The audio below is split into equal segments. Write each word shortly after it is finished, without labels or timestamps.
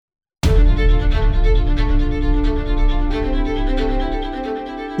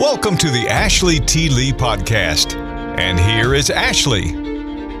Welcome to the Ashley T. Lee Podcast. And here is Ashley.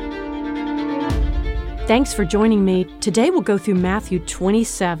 Thanks for joining me. Today we'll go through Matthew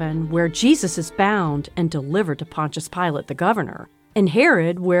 27, where Jesus is bound and delivered to Pontius Pilate, the governor, and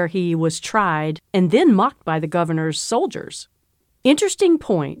Herod, where he was tried and then mocked by the governor's soldiers. Interesting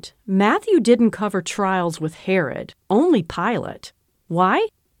point, Matthew didn't cover trials with Herod, only Pilate. Why?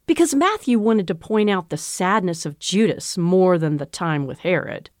 Because Matthew wanted to point out the sadness of Judas more than the time with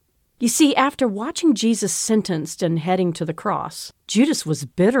Herod. You see, after watching Jesus sentenced and heading to the cross, Judas was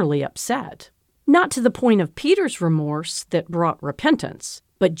bitterly upset. Not to the point of Peter's remorse that brought repentance,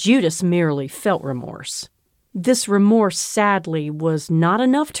 but Judas merely felt remorse. This remorse, sadly, was not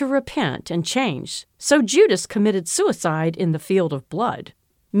enough to repent and change, so Judas committed suicide in the field of blood.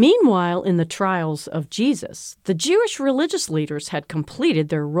 Meanwhile, in the trials of Jesus, the Jewish religious leaders had completed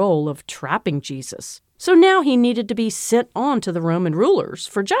their role of trapping Jesus, so now he needed to be sent on to the Roman rulers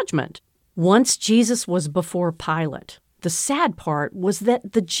for judgment. Once Jesus was before Pilate, the sad part was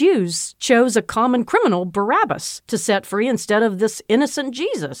that the Jews chose a common criminal, Barabbas, to set free instead of this innocent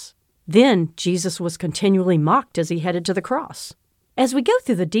Jesus. Then Jesus was continually mocked as he headed to the cross. As we go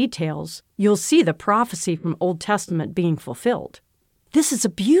through the details, you'll see the prophecy from Old Testament being fulfilled. This is a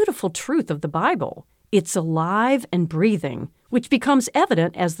beautiful truth of the Bible. It's alive and breathing, which becomes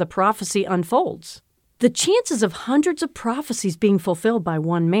evident as the prophecy unfolds. The chances of hundreds of prophecies being fulfilled by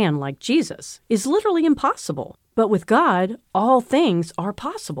one man like Jesus is literally impossible. But with God, all things are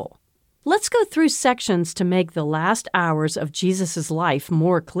possible. Let's go through sections to make the last hours of Jesus' life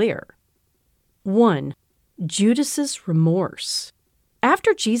more clear. 1. Judas's remorse.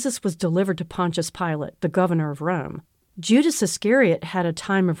 After Jesus was delivered to Pontius Pilate, the governor of Rome, Judas Iscariot had a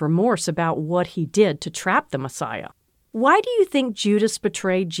time of remorse about what he did to trap the Messiah. Why do you think Judas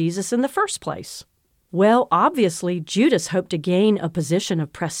betrayed Jesus in the first place? Well, obviously, Judas hoped to gain a position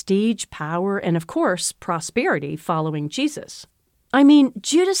of prestige, power, and of course, prosperity following Jesus. I mean,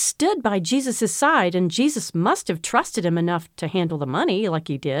 Judas stood by Jesus' side, and Jesus must have trusted him enough to handle the money like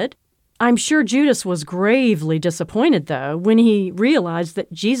he did. I'm sure Judas was gravely disappointed, though, when he realized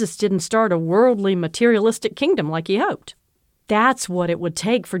that Jesus didn't start a worldly, materialistic kingdom like he hoped. That's what it would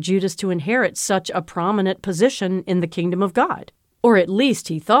take for Judas to inherit such a prominent position in the kingdom of God. Or at least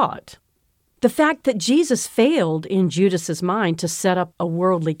he thought. The fact that Jesus failed in Judas's mind to set up a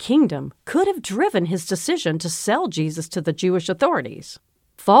worldly kingdom could have driven his decision to sell Jesus to the Jewish authorities.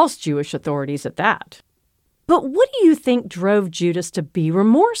 False Jewish authorities at that. But what do you think drove Judas to be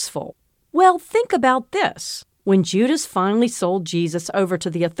remorseful? Well, think about this. When Judas finally sold Jesus over to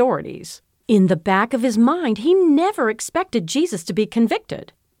the authorities, in the back of his mind, he never expected Jesus to be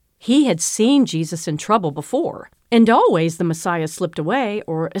convicted. He had seen Jesus in trouble before, and always the Messiah slipped away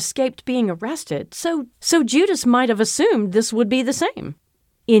or escaped being arrested, so Judas might have assumed this would be the same.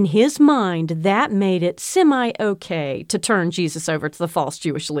 In his mind, that made it semi-okay to turn Jesus over to the false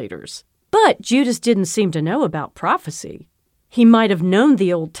Jewish leaders. But Judas didn't seem to know about prophecy. He might have known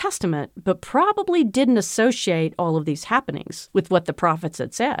the Old Testament, but probably didn't associate all of these happenings with what the prophets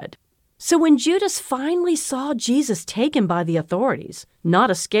had said. So when Judas finally saw Jesus taken by the authorities, not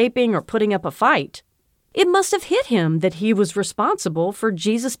escaping or putting up a fight, it must have hit him that he was responsible for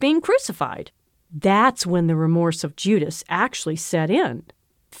Jesus being crucified. That's when the remorse of Judas actually set in.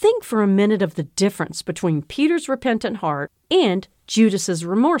 Think for a minute of the difference between Peter's repentant heart and Judas's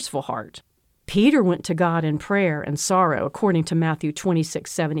remorseful heart. Peter went to God in prayer and sorrow, according to Matthew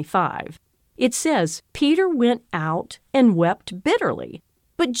 26:75. It says, Peter went out and wept bitterly.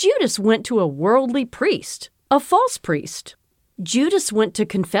 But Judas went to a worldly priest, a false priest. Judas went to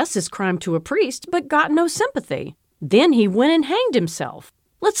confess his crime to a priest, but got no sympathy. Then he went and hanged himself.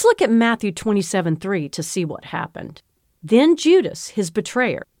 Let's look at Matthew 27:3 to see what happened. Then Judas, his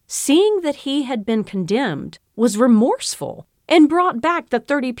betrayer, seeing that he had been condemned, was remorseful and brought back the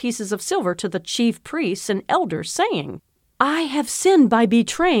 30 pieces of silver to the chief priests and elders, saying, I have sinned by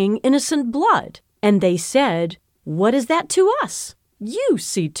betraying innocent blood. And they said, What is that to us? You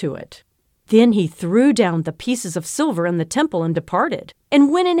see to it. Then he threw down the pieces of silver in the temple and departed,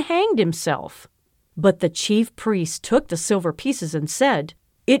 and went and hanged himself. But the chief priests took the silver pieces and said,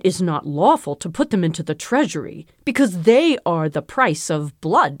 It is not lawful to put them into the treasury, because they are the price of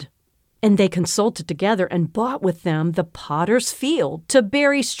blood. And they consulted together and bought with them the potter's field to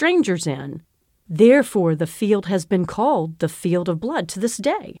bury strangers in. Therefore the field has been called the field of blood to this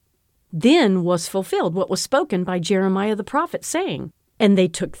day. Then was fulfilled what was spoken by Jeremiah the prophet, saying, And they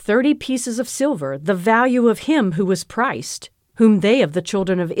took 30 pieces of silver, the value of him who was priced, whom they of the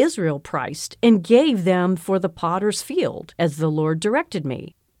children of Israel priced, and gave them for the potter's field, as the Lord directed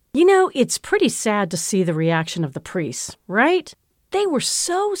me. You know, it's pretty sad to see the reaction of the priests, right? They were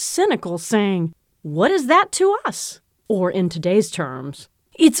so cynical, saying, "What is that to us?" Or in today's terms,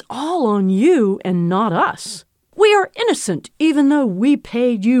 "It's all on you and not us. We are innocent even though we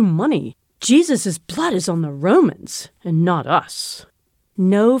paid you money. Jesus' blood is on the Romans and not us."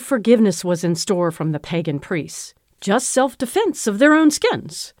 No forgiveness was in store from the pagan priests, just self-defense of their own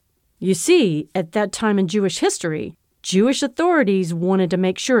skins. You see, at that time in Jewish history, Jewish authorities wanted to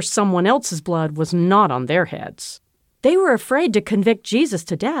make sure someone else's blood was not on their heads. They were afraid to convict Jesus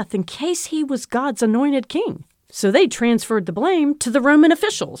to death in case he was God's anointed king, so they transferred the blame to the Roman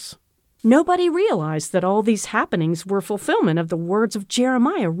officials. Nobody realized that all these happenings were fulfillment of the words of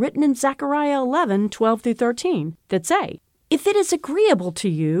Jeremiah written in Zechariah 11:12-13 that say, "If it is agreeable to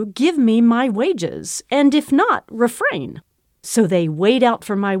you, give me my wages, and if not, refrain." So they weighed out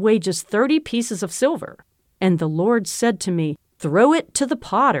for my wages 30 pieces of silver. And the Lord said to me, "Throw it to the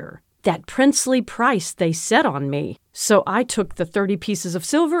potter." That princely price they set on me. So I took the 30 pieces of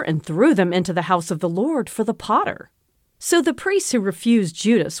silver and threw them into the house of the Lord for the potter. So the priests who refused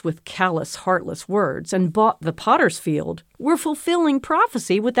Judas with callous, heartless words and bought the potter's field were fulfilling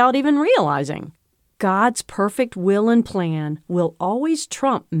prophecy without even realizing. God's perfect will and plan will always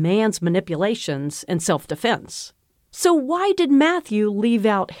trump man's manipulations and self-defense. So why did Matthew leave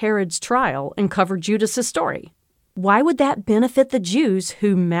out Herod's trial and cover Judas's story? Why would that benefit the Jews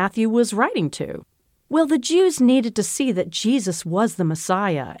who Matthew was writing to? Well, the Jews needed to see that Jesus was the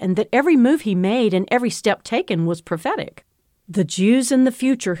Messiah and that every move he made and every step taken was prophetic. The Jews in the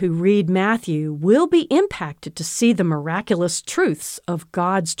future who read Matthew will be impacted to see the miraculous truths of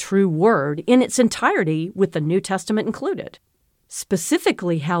God's true word in its entirety with the New Testament included.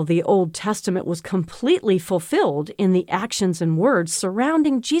 Specifically how the Old Testament was completely fulfilled in the actions and words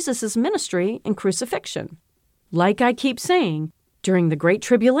surrounding Jesus' ministry and crucifixion. Like I keep saying, during the Great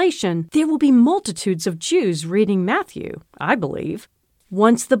Tribulation, there will be multitudes of Jews reading Matthew, I believe.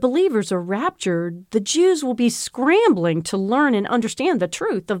 Once the believers are raptured, the Jews will be scrambling to learn and understand the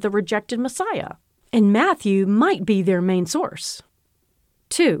truth of the rejected Messiah, and Matthew might be their main source.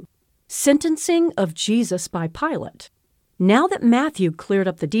 2. Sentencing of Jesus by Pilate. Now that Matthew cleared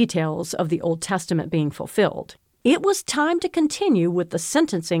up the details of the Old Testament being fulfilled, it was time to continue with the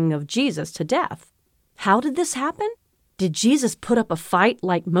sentencing of Jesus to death. How did this happen? Did Jesus put up a fight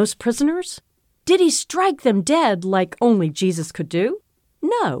like most prisoners? Did he strike them dead like only Jesus could do?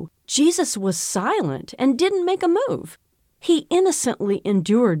 No, Jesus was silent and didn't make a move. He innocently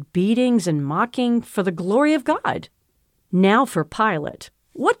endured beatings and mocking for the glory of God. Now for Pilate.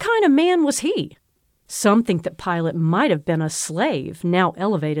 What kind of man was he? Some think that Pilate might have been a slave, now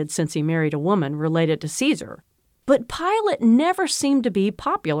elevated since he married a woman related to Caesar. But Pilate never seemed to be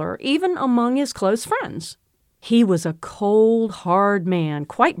popular, even among his close friends. He was a cold, hard man,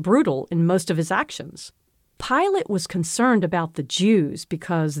 quite brutal in most of his actions. Pilate was concerned about the Jews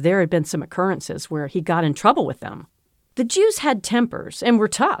because there had been some occurrences where he got in trouble with them. The Jews had tempers and were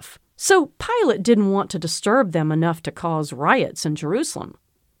tough, so Pilate didn't want to disturb them enough to cause riots in Jerusalem.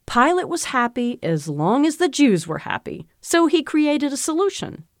 Pilate was happy as long as the Jews were happy, so he created a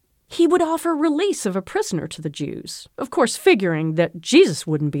solution. He would offer release of a prisoner to the Jews, of course figuring that Jesus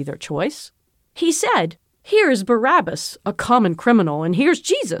wouldn't be their choice. He said, "Here is Barabbas, a common criminal, and here's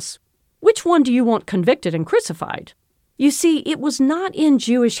Jesus. Which one do you want convicted and crucified?" You see, it was not in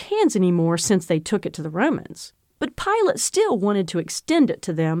Jewish hands anymore since they took it to the Romans, but Pilate still wanted to extend it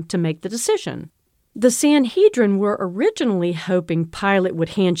to them to make the decision. The Sanhedrin were originally hoping Pilate would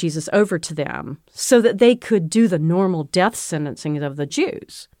hand Jesus over to them so that they could do the normal death sentencing of the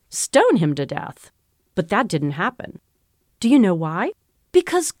Jews, stone him to death. But that didn't happen. Do you know why?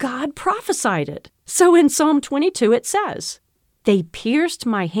 Because God prophesied it. So in Psalm 22 it says, "They pierced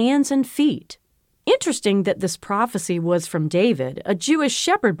my hands and feet." Interesting that this prophecy was from David, a Jewish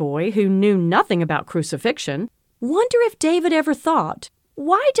shepherd boy who knew nothing about crucifixion. Wonder if David ever thought,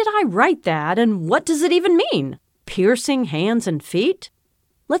 why did I write that and what does it even mean? Piercing hands and feet?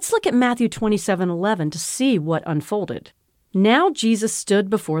 Let's look at Matthew 27:11 to see what unfolded. Now Jesus stood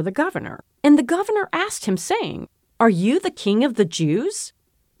before the governor, and the governor asked him, saying, "Are you the king of the Jews?"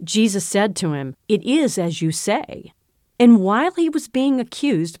 Jesus said to him, "It is as you say." And while he was being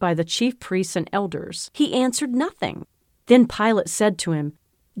accused by the chief priests and elders, he answered nothing. Then Pilate said to him,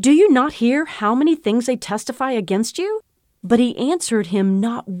 "Do you not hear how many things they testify against you?" But he answered him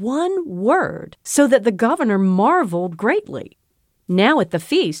not one word, so that the governor marveled greatly. Now at the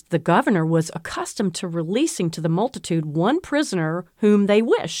feast, the governor was accustomed to releasing to the multitude one prisoner whom they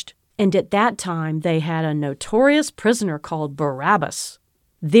wished, and at that time they had a notorious prisoner called Barabbas.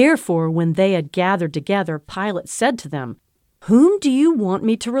 Therefore, when they had gathered together, Pilate said to them, "Whom do you want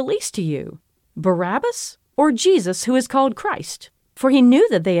me to release to you, Barabbas or Jesus who is called Christ?" for he knew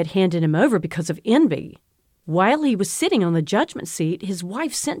that they had handed him over because of envy. While he was sitting on the judgment seat, his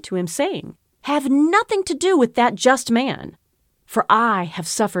wife sent to him, saying, "Have nothing to do with that just man, for I have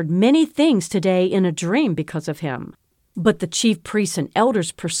suffered many things today in a dream because of him." But the chief priests and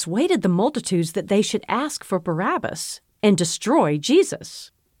elders persuaded the multitudes that they should ask for Barabbas and destroy Jesus.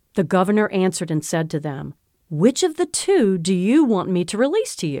 The governor answered and said to them, "Which of the two do you want me to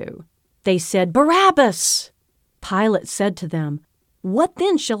release to you?" They said, "Barabbas." Pilate said to them, "What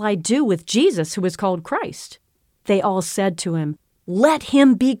then shall I do with Jesus who is called Christ?" They all said to him, "Let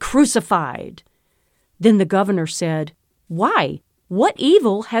him be crucified." Then the governor said, "Why? What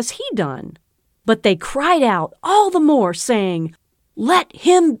evil has he done?" But they cried out all the more, saying, "Let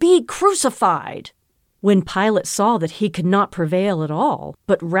him be crucified." When Pilate saw that he could not prevail at all,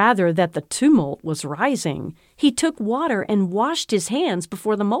 but rather that the tumult was rising, he took water and washed his hands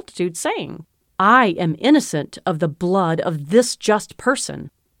before the multitude, saying, "I am innocent of the blood of this just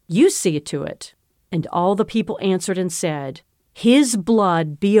person. You see to it." And all the people answered and said, "His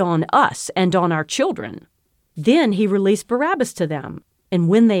blood be on us and on our children." Then he released Barabbas to them, and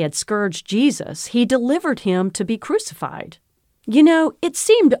when they had scourged Jesus, he delivered him to be crucified. You know, it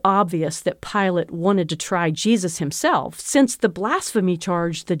seemed obvious that Pilate wanted to try Jesus himself, since the blasphemy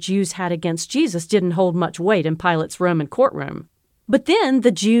charge the Jews had against Jesus didn't hold much weight in Pilate's Roman courtroom. But then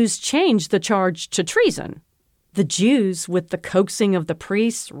the Jews changed the charge to treason. The Jews, with the coaxing of the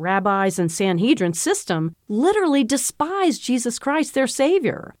priests, rabbis, and Sanhedrin system, literally despised Jesus Christ, their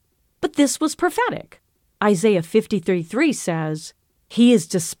Savior. But this was prophetic. Isaiah 53:3 says, "He is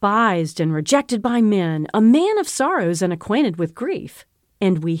despised and rejected by men, a man of sorrows and acquainted with grief.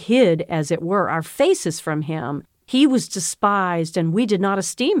 And we hid, as it were, our faces from him. He was despised, and we did not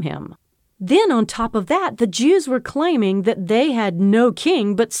esteem him." Then on top of that, the Jews were claiming that they had no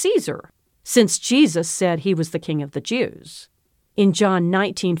king but Caesar, since Jesus said he was the king of the Jews. In John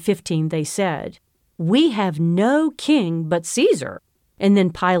 19:15 they said, "We have no king but Caesar." And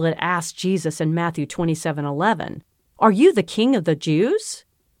then Pilate asked Jesus in Matthew 27:11, "Are you the king of the Jews?"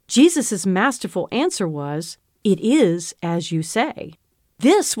 Jesus' masterful answer was, "It is as you say."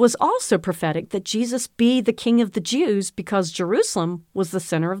 This was also prophetic that Jesus be the king of the Jews because Jerusalem was the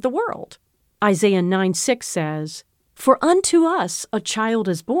center of the world. Isaiah 9:6 says, "For unto us a child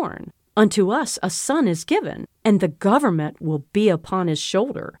is born, unto us a son is given, and the government will be upon his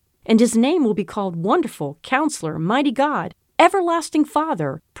shoulder, and his name will be called Wonderful, Counselor, Mighty God, Everlasting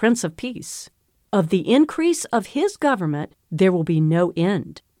Father, Prince of Peace. Of the increase of his government there will be no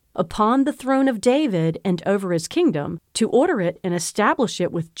end, upon the throne of David and over his kingdom, to order it and establish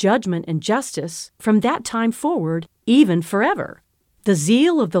it with judgment and justice from that time forward, even forever. The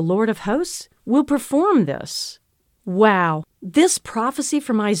zeal of the Lord of hosts will perform this." Wow, this prophecy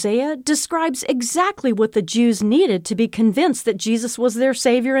from Isaiah describes exactly what the Jews needed to be convinced that Jesus was their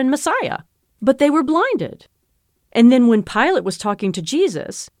Savior and Messiah. But they were blinded. And then when Pilate was talking to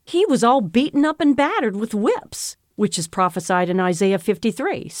Jesus, he was all beaten up and battered with whips, which is prophesied in Isaiah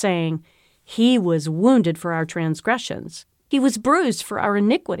 53, saying, "He was wounded for our transgressions. He was bruised for our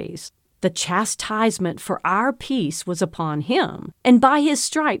iniquities. The chastisement for our peace was upon him, and by his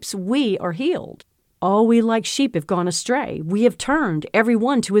stripes we are healed. All we like sheep have gone astray. We have turned every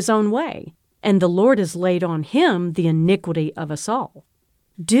one to his own way, and the Lord has laid on him the iniquity of us all."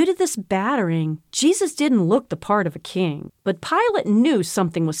 Due to this battering, Jesus didn't look the part of a king, but Pilate knew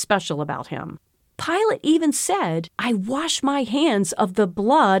something was special about him. Pilate even said, "I wash my hands of the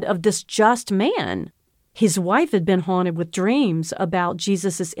blood of this just man." His wife had been haunted with dreams about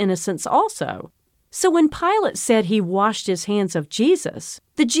Jesus' innocence also. So when Pilate said he washed his hands of Jesus,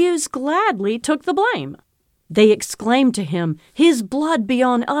 the Jews gladly took the blame. They exclaimed to him, "His blood be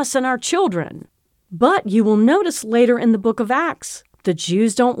on us and our children." But you will notice later in the book of Acts, the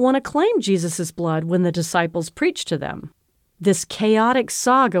Jews don't want to claim Jesus' blood when the disciples preach to them. This chaotic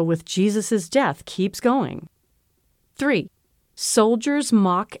saga with Jesus' death keeps going. 3. Soldiers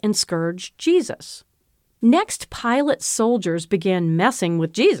mock and scourge Jesus. Next, Pilate's soldiers began messing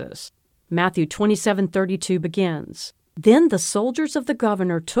with Jesus. Matthew 27:32 begins, "Then the soldiers of the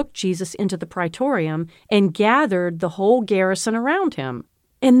governor took Jesus into the praetorium and gathered the whole garrison around him.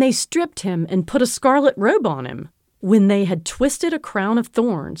 And they stripped him and put a scarlet robe on him. When they had twisted a crown of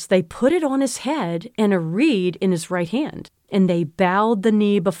thorns, they put it on his head and a reed in his right hand. And they bowed the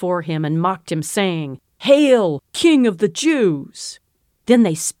knee before him and mocked him, saying, 'Hail, King of the Jews!' Then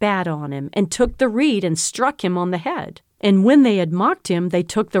they spat on him and took the reed and struck him on the head. And when they had mocked him, they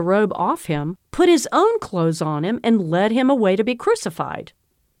took the robe off him, put his own clothes on him, and led him away to be crucified."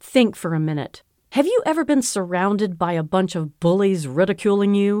 Think for a minute. Have you ever been surrounded by a bunch of bullies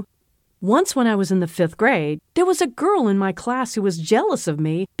ridiculing you? Once when I was in the 5th grade, there was a girl in my class who was jealous of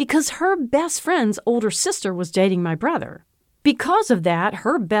me because her best friend's older sister was dating my brother. Because of that,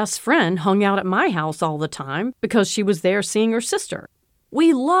 her best friend hung out at my house all the time because she was there seeing her sister.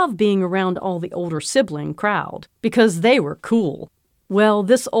 We loved being around all the older sibling crowd because they were cool. Well,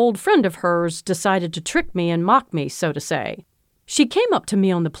 this old friend of hers decided to trick me and mock me, so to say. She came up to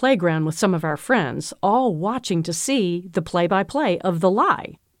me on the playground with some of our friends, all watching to see the play-by-play of the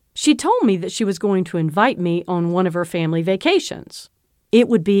lie. She told me that she was going to invite me on one of her family vacations. It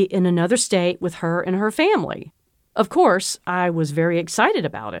would be in another state with her and her family. Of course, I was very excited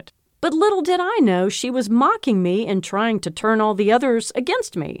about it. But little did I know she was mocking me and trying to turn all the others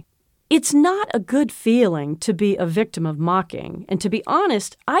against me. It's not a good feeling to be a victim of mocking, and to be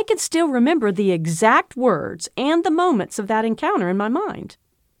honest, I can still remember the exact words and the moments of that encounter in my mind.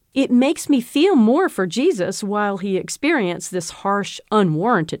 It makes me feel more for Jesus while he experienced this harsh,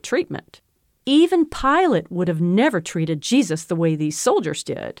 unwarranted treatment. Even Pilate would have never treated Jesus the way these soldiers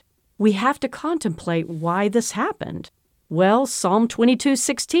did. We have to contemplate why this happened. Well, Psalm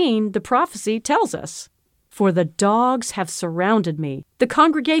 22:16, the prophecy tells us, "For the dogs have surrounded me. The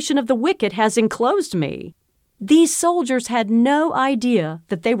congregation of the wicked has enclosed me." These soldiers had no idea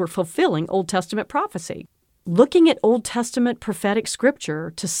that they were fulfilling Old Testament prophecy. Looking at Old Testament prophetic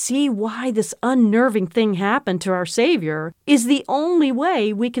scripture to see why this unnerving thing happened to our Savior is the only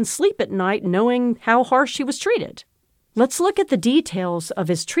way we can sleep at night knowing how harsh he was treated. Let's look at the details of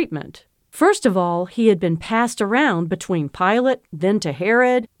his treatment. First of all, he had been passed around between Pilate, then to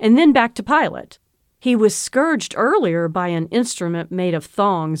Herod, and then back to Pilate. He was scourged earlier by an instrument made of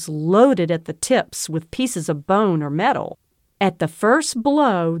thongs loaded at the tips with pieces of bone or metal. At the first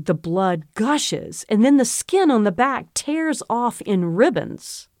blow, the blood gushes, and then the skin on the back tears off in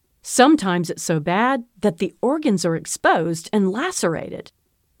ribbons. Sometimes it's so bad that the organs are exposed and lacerated.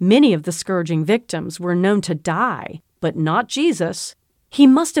 Many of the scourging victims were known to die, but not Jesus. He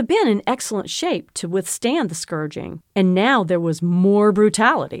must have been in excellent shape to withstand the scourging, and now there was more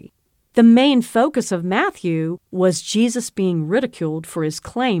brutality. The main focus of Matthew was Jesus being ridiculed for his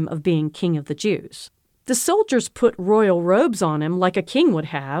claim of being King of the Jews. The soldiers put royal robes on him like a king would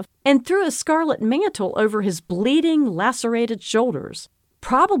have and threw a scarlet mantle over his bleeding, lacerated shoulders,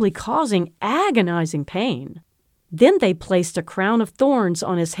 probably causing agonizing pain. Then they placed a crown of thorns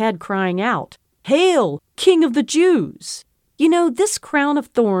on his head, crying out, "Hail, King of the Jews!" You know, this crown of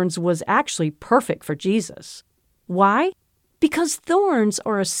thorns was actually perfect for Jesus. Why? Because thorns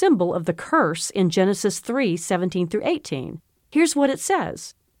are a symbol of the curse in Genesis 3:17-18. Here's what it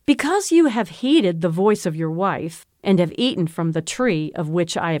says. "Because you have heeded the voice of your wife, and have eaten from the tree of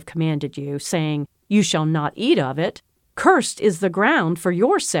which I have commanded you, saying, 'You shall not eat of it,' cursed is the ground for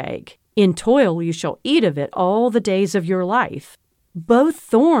your sake. In toil you shall eat of it all the days of your life. Both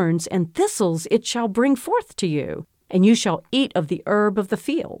thorns and thistles it shall bring forth to you, and you shall eat of the herb of the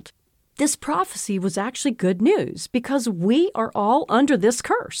field." This prophecy was actually good news because we are all under this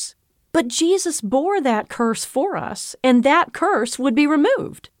curse. But Jesus bore that curse for us, and that curse would be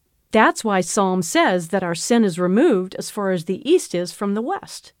removed. That's why Psalm says that our sin is removed as far as the east is from the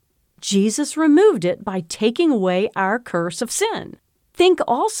west. Jesus removed it by taking away our curse of sin. Think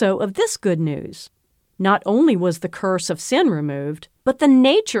also of this good news. Not only was the curse of sin removed, but the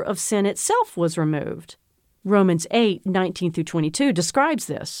nature of sin itself was removed. Romans 8:19-22 describes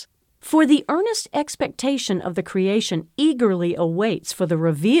this. "For the earnest expectation of the creation eagerly awaits for the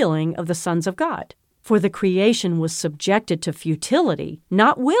revealing of the sons of God. For the creation was subjected to futility,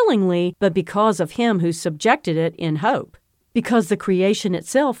 not willingly, but because of him who subjected it in hope. Because the creation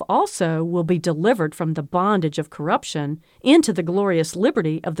itself also will be delivered from the bondage of corruption into the glorious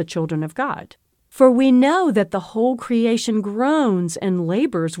liberty of the children of God. For we know that the whole creation groans and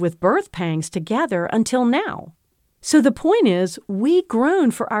labors with birth pangs together until now." So the point is, we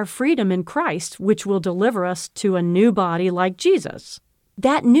groan for our freedom in Christ, which will deliver us to a new body like Jesus.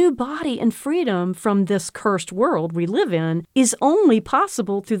 That new body and freedom from this cursed world we live in is only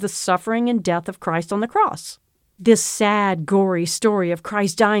possible through the suffering and death of Christ on the cross. This sad, gory story of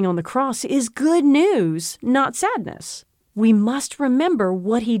Christ dying on the cross is good news, not sadness. We must remember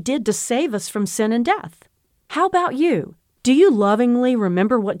what he did to save us from sin and death. How about you? Do you lovingly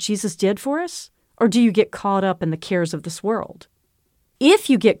remember what Jesus did for us? Or do you get caught up in the cares of this world? If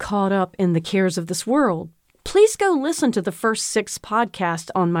you get caught up in the cares of this world, please go listen to the first 6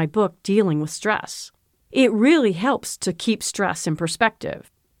 podcasts on my book, Dealing with Stress. It really helps to keep stress in perspective.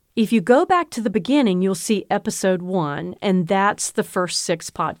 If you go back to the beginning, you'll see episode 1, and that's the first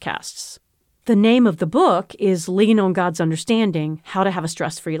 6 podcasts. The name of the book is Lean on God's Understanding, How to Have a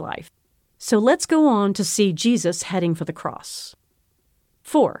Stress-Free Life. So let's go on to see Jesus heading for the cross.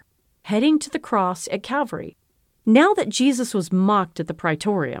 4. heading to the cross at Calvary. Now that Jesus was mocked at the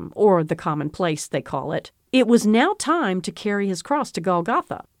Praetorium, or the common place they call it was now time to carry his cross to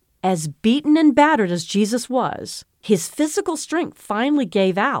Golgotha. As beaten and battered as Jesus was, his physical strength finally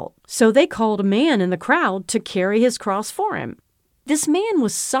gave out, so they called a man in the crowd to carry his cross for him. This man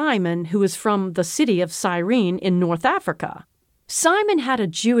was Simon, who was from the city of Cyrene in North Africa. Simon had a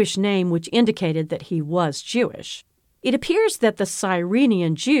Jewish name which indicated that he was Jewish. It appears that the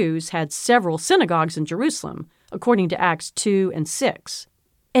Cyrenian Jews had several synagogues in Jerusalem, according to Acts 2 and 6.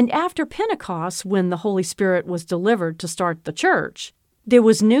 And after Pentecost, when the Holy Spirit was delivered to start the church, there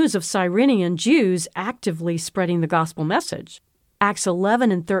was news of Cyrenian Jews actively spreading the gospel message. Acts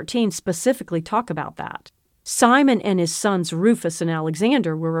 11 and 13 specifically talk about that. Simon and his sons Rufus and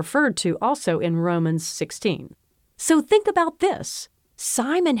Alexander were referred to also in Romans 16. So think about this.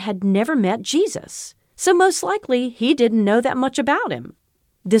 Simon had never met Jesus, so most likely he didn't know that much about him.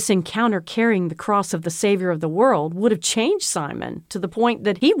 This encounter carrying the cross of the Savior of the world would have changed Simon to the point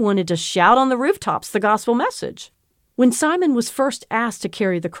that he wanted to shout on the rooftops the gospel message. When Simon was first asked to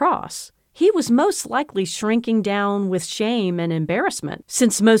carry the cross, he was most likely shrinking down with shame and embarrassment,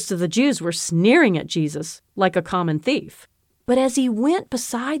 since most of the Jews were sneering at Jesus like a common thief. But as he went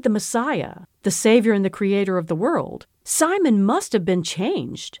beside the Messiah, the Savior and the Creator of the world, Simon must have been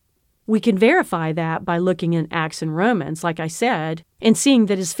changed. We can verify that by looking in Acts and Romans, like I said, and seeing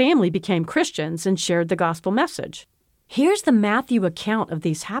that his family became Christians and shared the gospel message. Here's the Matthew account of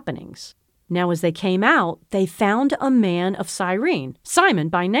these happenings. Now as they came out, they found a man of Cyrene, Simon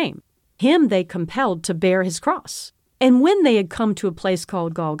by name. Him they compelled to bear his cross. And when they had come to a place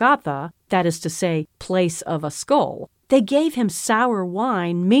called Golgotha, that is to say, place of a skull, they gave him sour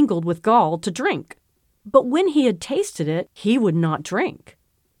wine mingled with gall to drink. But when he had tasted it, he would not drink.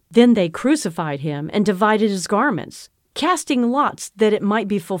 Then they crucified him and divided his garments, casting lots that it might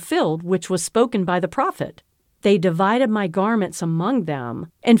be fulfilled which was spoken by the prophet. They divided my garments among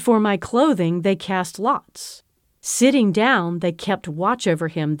them, and for my clothing they cast lots. Sitting down, they kept watch over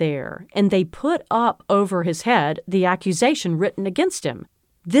him there, and they put up over his head the accusation written against him.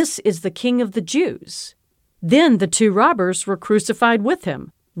 This is the King of the Jews. Then the two robbers were crucified with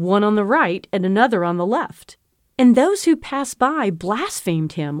him, one on the right and another on the left. And those who passed by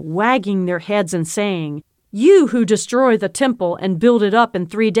blasphemed him, wagging their heads and saying, "You who destroy the temple and build it up in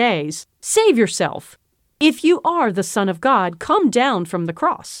 3 days, save yourself. If you are the Son of God, come down from the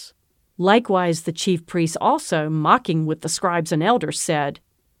cross." Likewise the chief priests also, mocking with the scribes and elders, said,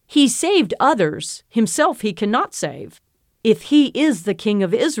 "He saved others, himself he cannot save. If he is the King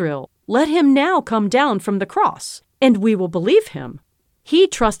of Israel, let him now come down from the cross, and we will believe him. He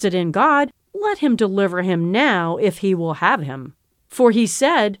trusted in God, let him deliver him now if he will have him. For he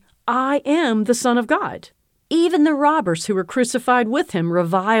said, 'I am the Son of God.'" Even the robbers who were crucified with him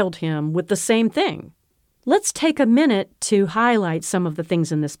reviled him with the same thing. Let's take a minute to highlight some of the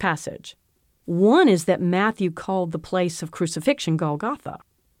things in this passage. One is that Matthew called the place of crucifixion Golgotha.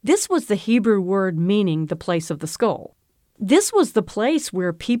 This was the Hebrew word meaning the place of the skull. This was the place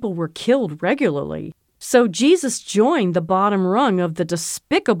where people were killed regularly. So Jesus joined the bottom rung of the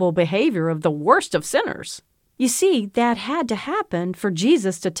despicable behavior of the worst of sinners. You see, that had to happen for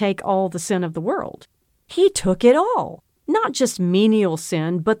Jesus to take all the sin of the world. He took it all, not just menial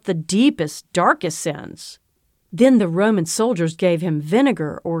sin, but the deepest, darkest sins. Then the Roman soldiers gave him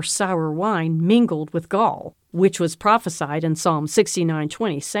vinegar or sour wine mingled with gall, which was prophesied in Psalm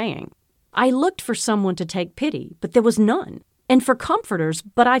 69:20, saying, "I looked for someone to take pity, but there was none, and for comforters,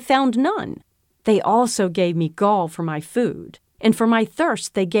 but I found none. They also gave me gall for my food, and for my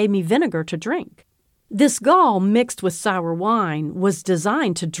thirst they gave me vinegar to drink." This gall mixed with sour wine was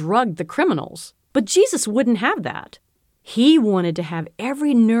designed to drug the criminals, but Jesus wouldn't have that. He wanted to have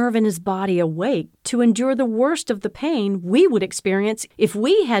every nerve in his body awake to endure the worst of the pain we would experience if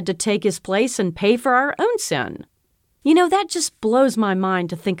we had to take his place and pay for our own sin. You know, that just blows my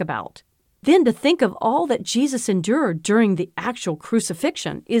mind to think about. Then to think of all that Jesus endured during the actual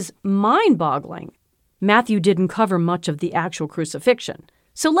crucifixion is mind-boggling. Matthew didn't cover much of the actual crucifixion,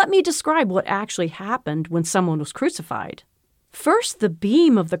 so let me describe what actually happened when someone was crucified. First, the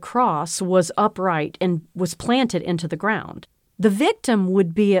beam of the cross was upright and was planted into the ground. The victim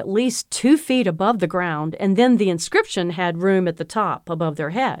would be at least 2 feet above the ground, and then the inscription had room at the top above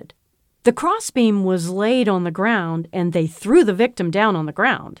their head. The crossbeam was laid on the ground, and they threw the victim down on the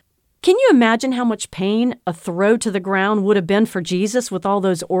ground. Can you imagine how much pain a throw to the ground would have been for Jesus with all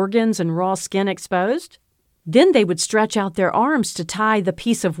those organs and raw skin exposed? Then they would stretch out their arms to tie the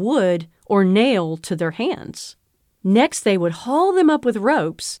piece of wood or nail to their hands. Next, they would haul them up with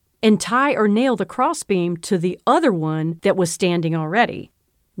ropes and tie or nail the crossbeam to the other one that was standing already.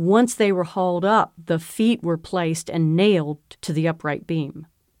 Once they were hauled up, the feet were placed and nailed to the upright beam.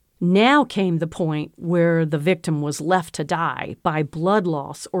 Now came the point where the victim was left to die by blood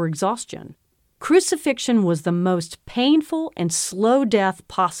loss or exhaustion. Crucifixion was the most painful and slow death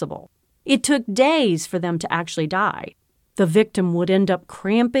possible. It took days for them to actually die. The victim would end up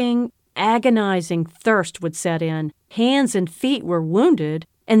cramping, agonizing thirst would set in, hands and feet were wounded,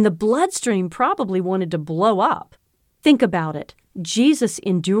 and the bloodstream probably wanted to blow up. Think about it. Jesus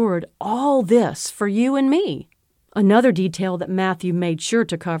endured all this for you and me. Another detail that Matthew made sure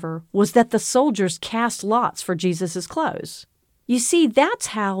to cover was that the soldiers cast lots for Jesus' clothes. You see, that's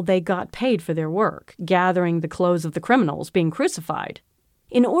how they got paid for their work, gathering the clothes of the criminals being crucified.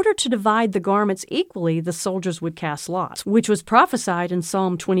 In order to divide the garments equally, the soldiers would cast lots, which was prophesied in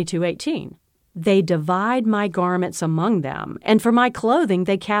Psalm 22:18. They divide my garments among them, and for my clothing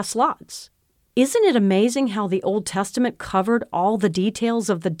they cast lots. Isn't it amazing how the Old Testament covered all the details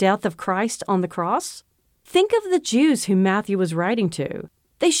of the death of Christ on the cross? Think of the Jews whom Matthew was writing to.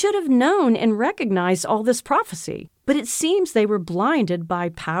 They should have known and recognized all this prophecy, but it seems they were blinded by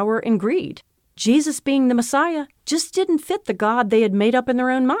power and greed. Jesus being the Messiah just didn't fit the God they had made up in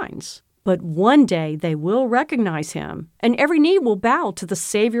their own minds. But one day they will recognize him, and every knee will bow to the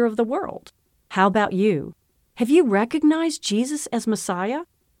Savior of the world. How about you? Have you recognized Jesus as Messiah?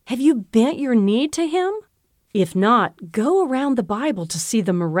 Have you bent your knee to him? If not, go around the Bible to see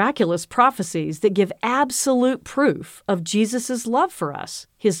the miraculous prophecies that give absolute proof of Jesus' love for us,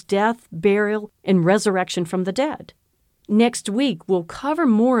 his death, burial, and resurrection from the dead. Next week, we'll cover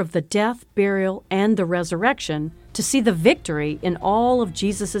more of the death, burial, and the resurrection to see the victory in all of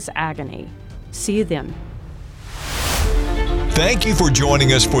Jesus' agony. See you then. Thank you for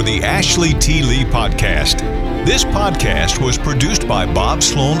joining us for the Ashley T. Lee Podcast. This podcast was produced by Bob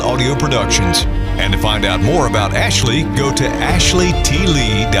Sloan Audio Productions. And to find out more about Ashley, go to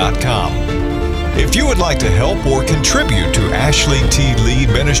ashleytlee.com. If you would like to help or contribute to Ashley T. Lee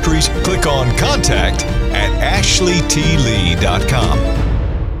Ministries, click on Contact at ashleytlee.com.